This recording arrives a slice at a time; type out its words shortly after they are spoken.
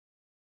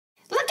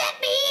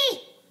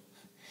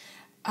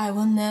I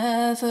will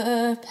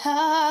never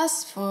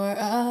pass for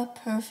a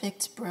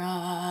perfect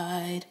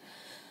bride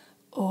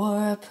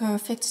or a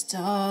perfect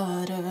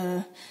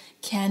daughter.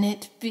 Can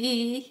it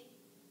be?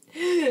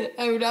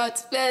 I'm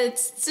not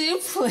meant to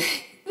play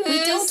this. We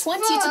don't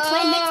want you to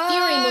play Nick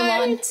Fury,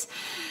 Mulan.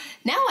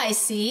 Now I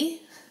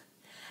see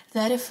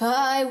that if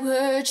I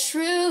were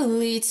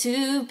truly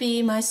to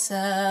be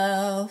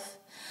myself,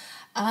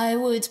 I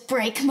would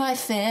break my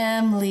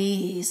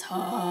family's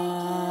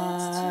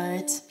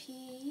heart.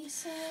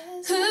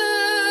 Who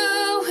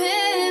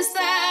is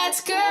that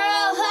girl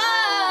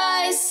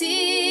I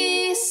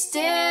see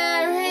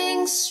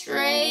staring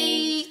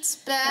straight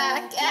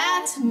back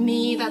at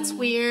me? That's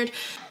weird.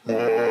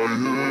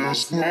 I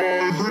is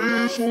my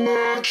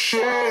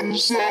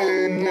reflections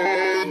on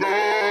my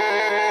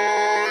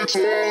night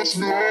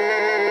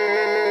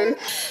snow.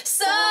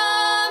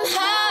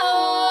 Somehow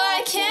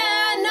I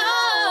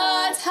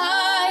cannot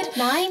hide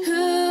 9,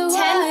 who 10,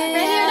 I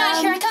ready or not,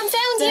 am, here I come,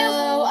 found you.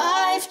 though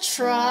I've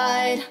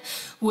tried.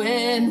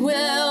 When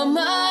will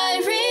my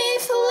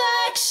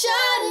reflection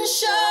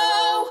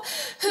show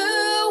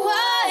who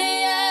I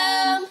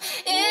am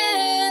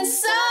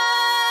inside?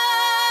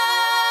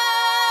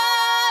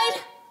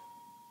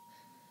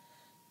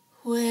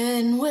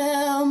 When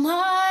will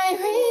my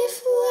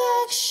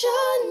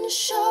reflection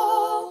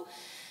show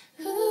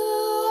who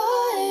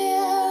I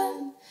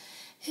am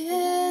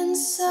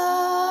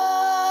inside?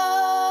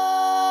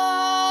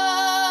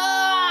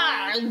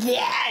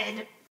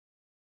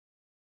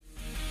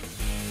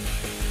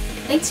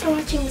 Thanks for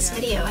watching this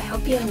video. I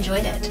hope you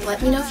enjoyed it.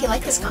 Let me know if you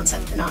like this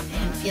concept or not,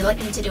 and if you'd like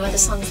me to do other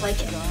songs like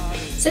it.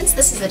 Since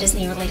this is a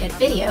Disney-related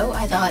video,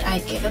 I thought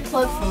I'd give a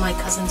plug for my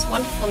cousin's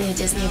wonderful new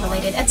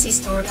Disney-related Etsy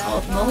store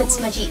called Moments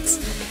Magiques.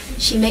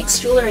 She makes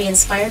jewelry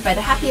inspired by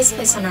the happiest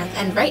place on earth,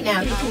 and right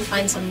now you can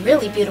find some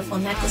really beautiful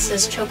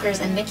necklaces, chokers,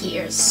 and Mickey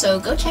ears, so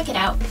go check it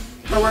out.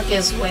 Her work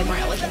is way more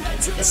elegant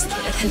and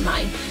sophisticated than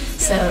mine.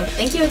 So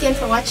thank you again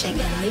for watching,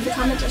 and leave a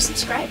comment or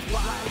subscribe.